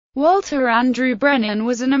Walter Andrew Brennan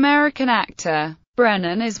was an American actor.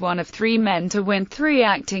 Brennan is one of 3 men to win 3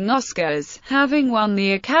 acting Oscars, having won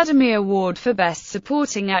the Academy Award for Best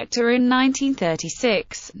Supporting Actor in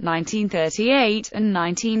 1936, 1938, and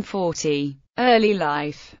 1940. Early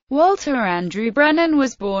life. Walter Andrew Brennan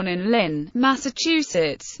was born in Lynn,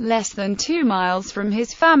 Massachusetts, less than 2 miles from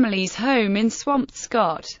his family's home in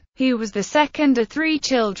Swampscott. He was the second of 3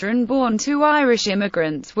 children born to Irish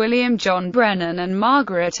immigrants William John Brennan and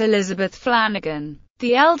Margaret Elizabeth Flanagan.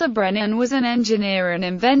 The elder Brennan was an engineer and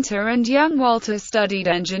inventor, and young Walter studied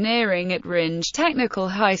engineering at Ringe Technical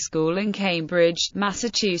High School in Cambridge,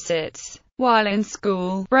 Massachusetts. While in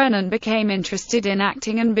school, Brennan became interested in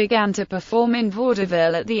acting and began to perform in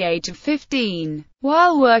vaudeville at the age of 15.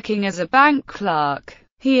 While working as a bank clerk,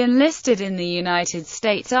 he enlisted in the United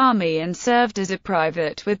States Army and served as a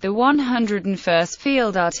private with the 101st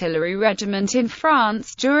Field Artillery Regiment in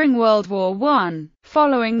France during World War I.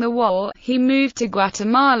 Following the war, he moved to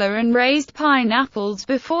Guatemala and raised pineapples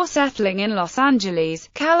before settling in Los Angeles,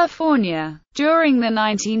 California. During the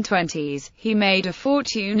 1920s, he made a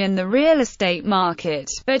fortune in the real estate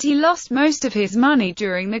market, but he lost most of his money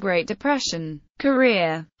during the Great Depression.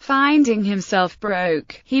 Career. Finding himself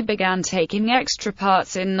broke, he began taking extra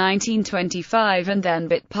parts in 1925 and then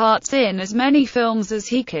bit parts in as many films as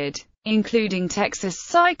he could, including Texas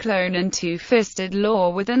Cyclone and Two-Fisted Law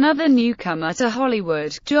with another newcomer to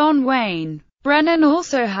Hollywood, John Wayne. Brennan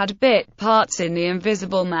also had bit parts in The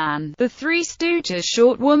Invisible Man, The Three Stooges,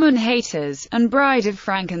 Short Woman Haters, and Bride of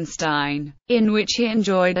Frankenstein, in which he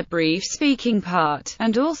enjoyed a brief speaking part,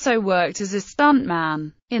 and also worked as a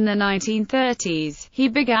stuntman. In the 1930s, he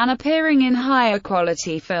began appearing in higher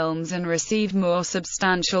quality films and received more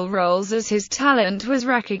substantial roles as his talent was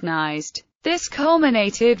recognized. This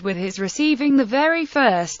culminated with his receiving the very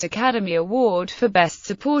first Academy Award for Best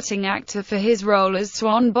Supporting Actor for his role as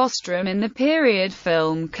Swan Bostrom in the period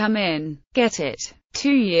film Come In, Get It.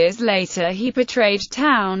 2 years later he portrayed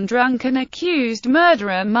town-drunk and accused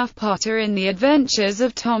murderer Muff Potter in The Adventures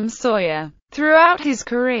of Tom Sawyer. Throughout his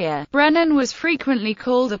career, Brennan was frequently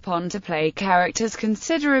called upon to play characters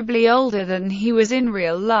considerably older than he was in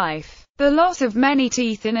real life. The loss of many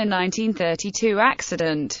teeth in a 1932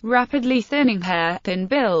 accident, rapidly thinning hair, thin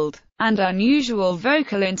build, and unusual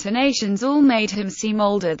vocal intonations all made him seem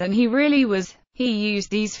older than he really was. He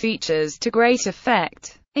used these features to great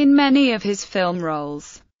effect in many of his film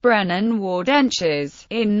roles. Brennan wore dentures.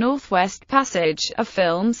 In Northwest Passage, a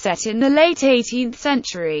film set in the late 18th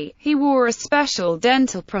century, he wore a special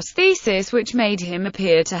dental prosthesis which made him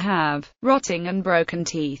appear to have rotting and broken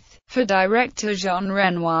teeth. For director Jean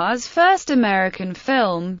Renoir's first American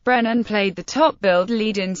film, Brennan played the top-billed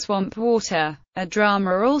lead in Swamp Water, a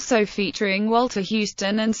drama also featuring Walter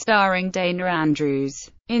Houston and starring Dana Andrews.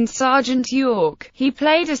 In Sergeant York, he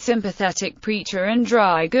played a sympathetic preacher and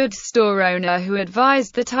dry goods store owner who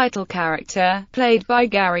advised the title character, played by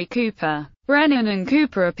Gary Cooper. Brennan and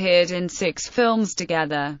Cooper appeared in 6 films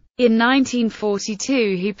together. In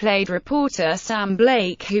 1942 he played reporter Sam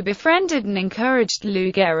Blake, who befriended and encouraged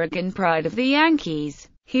Lou Gehrig in Pride of the Yankees.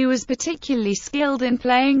 He was particularly skilled in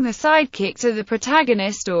playing the sidekick to the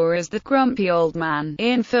protagonist or as the grumpy old man,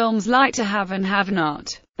 in films like To Have and Have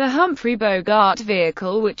Not, the Humphrey Bogart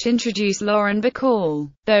vehicle which introduced Lauren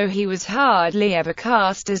Bacall. Though he was hardly ever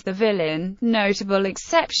cast as the villain, notable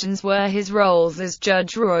exceptions were his roles as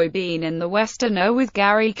Judge Roy Bean in the Westerner with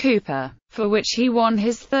Gary Cooper, for which he won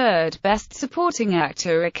his 3rd Best Supporting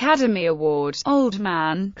Actor Academy Award, Old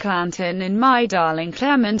Man Clanton in My Darling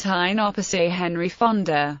Clementine opposite Henry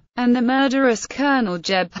Fonda, and the murderous Colonel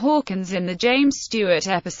Jeb Hawkins in the James Stewart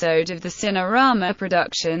episode of the Cinerama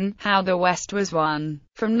production, How the West Was Won.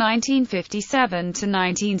 From 1957 to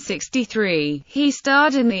 1963, he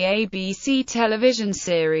starred in the ABC television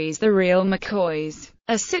series The Real McCoys,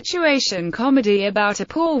 a situation comedy about a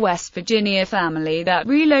poor West Virginia family that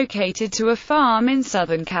relocated to a farm in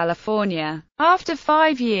Southern California. After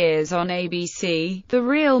 5 years on ABC, The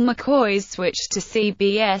Real McCoys switched to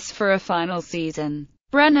CBS for a final season.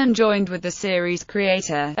 Brennan joined with the series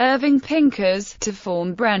creator, Irving Pincus, to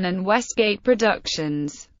form Brennan Westgate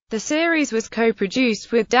Productions. The series was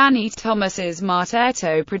co-produced with Danny Thomas's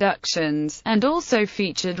Martetto Productions, and also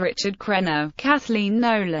featured Richard Crenna, Kathleen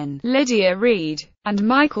Nolan, Lydia Reed, and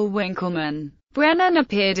Michael Winkleman. Brennan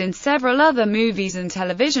appeared in several other movies and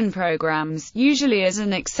television programs, usually as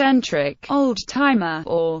an eccentric, old-timer,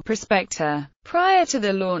 or prospector. Prior to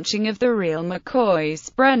the launching of The Real McCoys,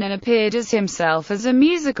 Brennan appeared as himself as a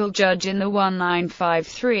musical judge in the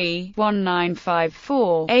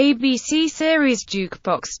 1953-1954 ABC series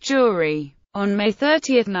Jukebox Jury. On May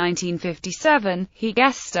 30, 1957, he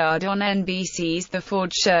guest-starred on NBC's The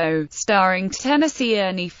Ford Show, starring Tennessee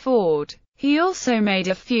Ernie Ford. He also made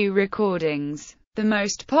a few recordings, the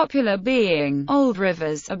most popular being Old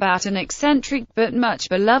Rivers, about an eccentric but much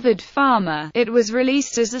beloved farmer. It was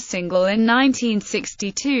released as a single in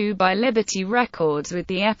 1962 by Liberty Records with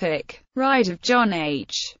the epic Ride of John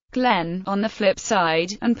H. Glenn on the flip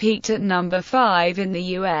side, and peaked at number 5 in the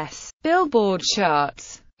U.S. Billboard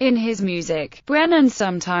charts. In his music, Brennan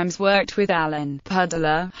sometimes worked with Alan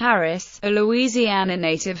Puddler Harris, a Louisiana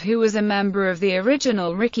native who was a member of the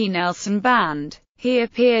original Ricky Nelson Band. He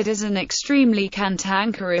appeared as an extremely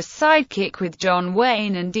cantankerous sidekick with John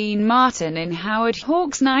Wayne and Dean Martin in Howard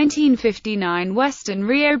Hawks' 1959 western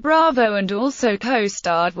Rio Bravo, and also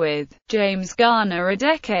co-starred with James Garner a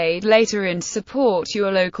decade later in Support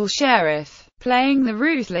Your Local Sheriff, playing the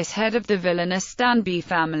ruthless head of the villainous Stanby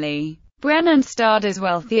family. Brennan starred as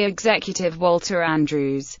wealthy executive Walter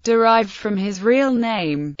Andrews, derived from his real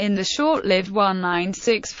name, in the short-lived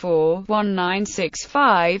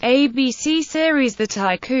 1964-1965 ABC series The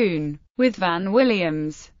Tycoon, with Van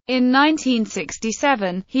Williams. In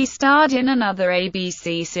 1967, he starred in another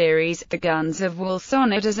ABC series, The Guns of Will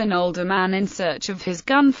Sonnet, as an older man in search of his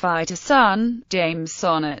gunfighter son, James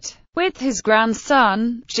Sonnet, with his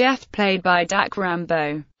grandson, Jeff, played by Dak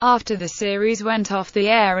Rambo. After the series went off the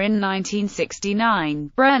air in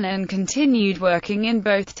 1969, Brennan continued working in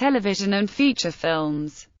both television and feature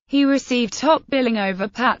films. He received top billing over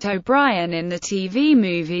Pat O'Brien in the TV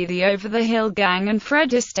movie The Over-the-Hill Gang and Fred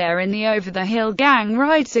Astaire in The Over-the-Hill Gang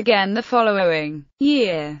Rides Again the following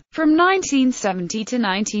year. From 1970 to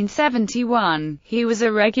 1971, he was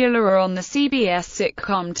a regular on the CBS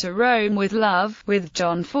sitcom To Rome with Love, with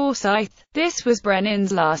John Forsythe. This was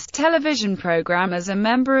Brennan's last television program as a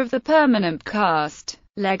member of the permanent cast.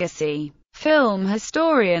 Legacy. Film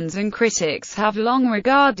historians and critics have long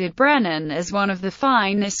regarded Brennan as one of the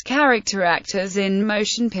finest character actors in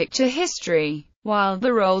motion picture history. While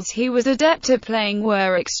the roles he was adept at playing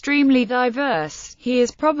were extremely diverse, he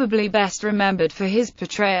is probably best remembered for his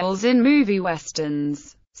portrayals in movie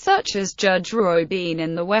westerns, such as Judge Roy Bean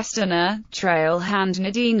in The Westerner, Trail Hand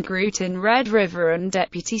Nadine Groot in Red River, and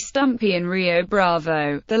Deputy Stumpy in Rio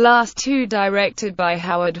Bravo, the last two directed by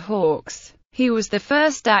Howard Hawks. He was the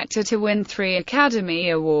first actor to win 3 Academy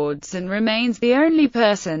Awards and remains the only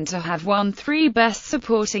person to have won 3 Best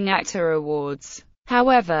Supporting Actor awards.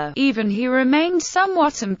 However, even he remained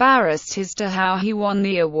somewhat embarrassed as to how he won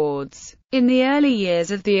the awards. In the early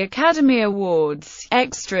years of the Academy Awards,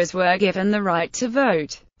 extras were given the right to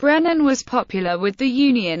vote. Brennan was popular with the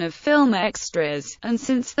Union of Film Extras, and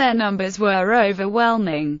since their numbers were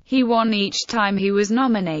overwhelming, he won each time he was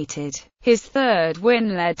nominated. His third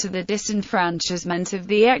win led to the disenfranchisement of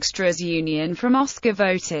the Extras Union from Oscar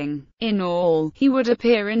voting. In all, he would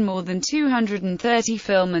appear in more than 230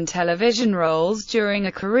 film and television roles during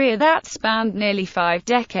a career that spanned nearly 5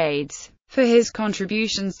 decades. For his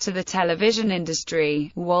contributions to the television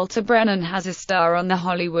industry, Walter Brennan has a star on the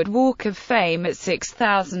Hollywood Walk of Fame at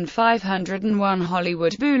 6501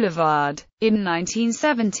 Hollywood Boulevard. In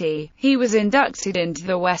 1970, he was inducted into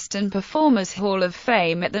the Western Performers Hall of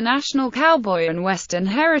Fame at the National Cowboy and Western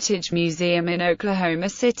Heritage Museum in Oklahoma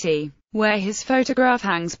City, where his photograph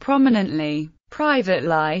hangs prominently. Private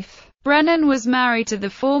life. Brennan was married to the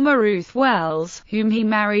former Ruth Wells, whom he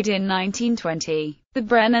married in 1920. The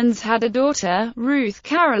Brennans had a daughter, Ruth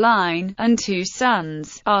Caroline, and 2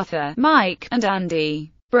 sons, Arthur, Mike, and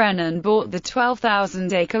Andy. Brennan bought the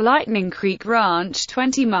 12,000-acre Lightning Creek Ranch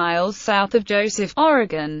 20 miles south of Joseph,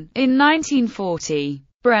 Oregon, in 1940.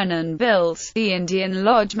 Brennan built the Indian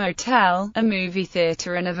Lodge Motel, a movie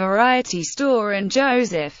theater and a variety store in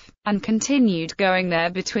Joseph, and continued going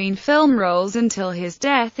there between film roles until his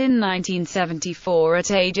death in 1974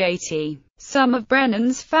 at age 80. Some of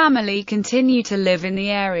Brennan's family continue to live in the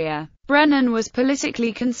area. Brennan was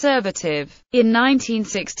politically conservative. In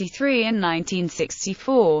 1963 and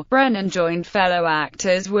 1964, Brennan joined fellow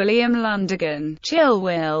actors William Lundigan, Chill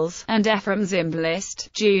Wills, and Ephraim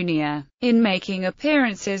Zimbalist, Jr. in making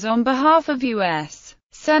appearances on behalf of U.S.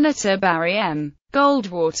 Senator Barry M.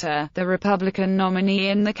 Goldwater, the Republican nominee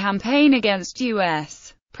in the campaign against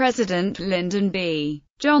U.S. President Lyndon B.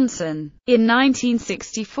 Johnson. In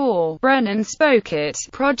 1964, Brennan spoke at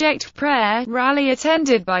Project Prayer rally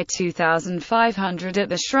attended by 2,500 at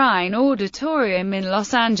the Shrine Auditorium in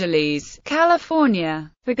Los Angeles,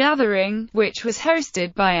 California. The gathering, which was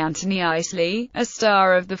hosted by Anthony Isley, a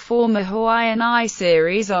star of the former Hawaiian Eye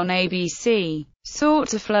series on ABC, sought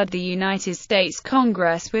to flood the United States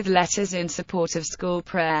Congress with letters in support of school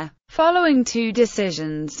prayer. Following two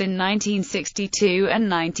decisions in 1962 and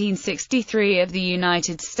 1963 of the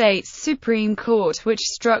United States Supreme Court which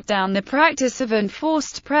struck down the practice of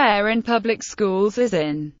enforced prayer in public schools as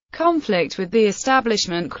in conflict with the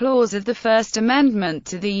Establishment Clause of the First Amendment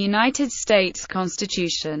to the United States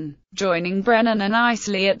Constitution. Joining Brennan and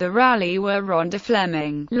Isley at the rally were Rhonda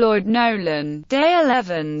Fleming, Lloyd Nolan, Dale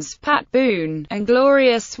Evans, Pat Boone, and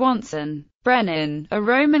Gloria Swanson. Brennan, a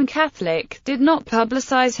Roman Catholic, did not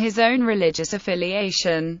publicize his own religious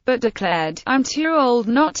affiliation, but declared, "I'm too old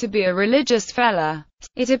not to be a religious fella.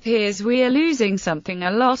 It appears we are losing something a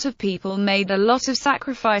lot of people made a lot of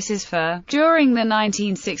sacrifices for." During the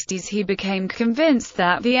 1960s he became convinced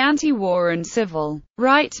that the anti-war and civil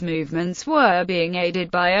rights movements were being aided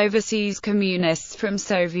by overseas communists from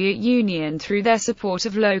Soviet Union through their support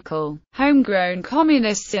of local, homegrown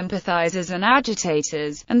communist sympathizers and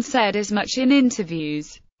agitators, and said as much in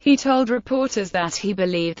interviews. He told reporters that he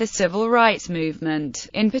believed the civil rights movement,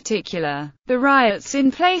 in particular, the riots in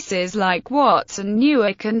places like Watts and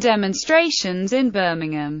Newark and demonstrations in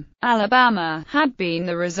Birmingham, Alabama, had been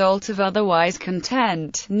the result of otherwise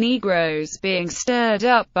content Negroes being stirred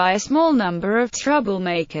up by a small number of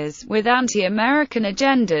troublemakers with anti-American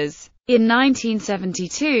agendas. In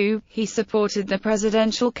 1972, he supported the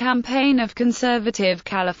presidential campaign of conservative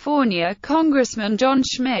California Congressman John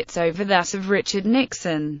Schmitz over that of Richard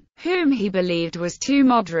Nixon, whom he believed was too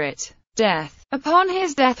moderate. Death. Upon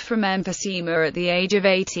his death from emphysema at the age of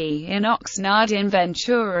 80 in Oxnard in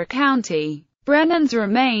Ventura County, Brennan's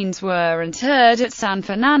remains were interred at San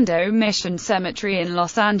Fernando Mission Cemetery in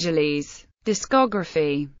Los Angeles.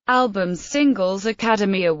 Discography. Albums, singles,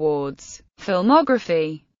 Academy Awards.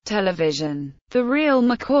 Filmography. Television. The Real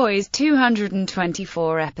McCoys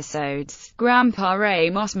 224 episodes. Grandpa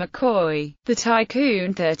Amos McCoy. The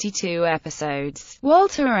Tycoon 32 episodes.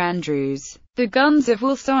 Walter Andrews. The Guns of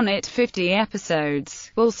Will Sonnet 50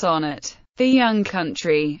 episodes. Will Sonnet. The Young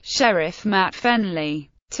Country. Sheriff Matt Fenley.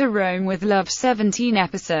 To Rome with Love 17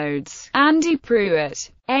 episodes. Andy Pruitt.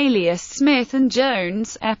 Alias Smith and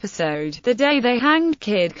Jones episode. The Day They Hanged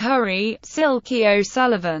Kid Curry, Silky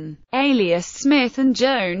O'Sullivan. Alias Smith and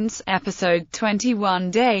Jones episode 21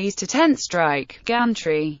 Days to Tent Strike,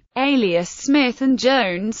 Gantry. Alias Smith and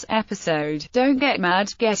Jones episode Don't Get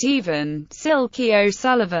Mad, Get Even, Silky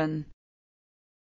O'Sullivan.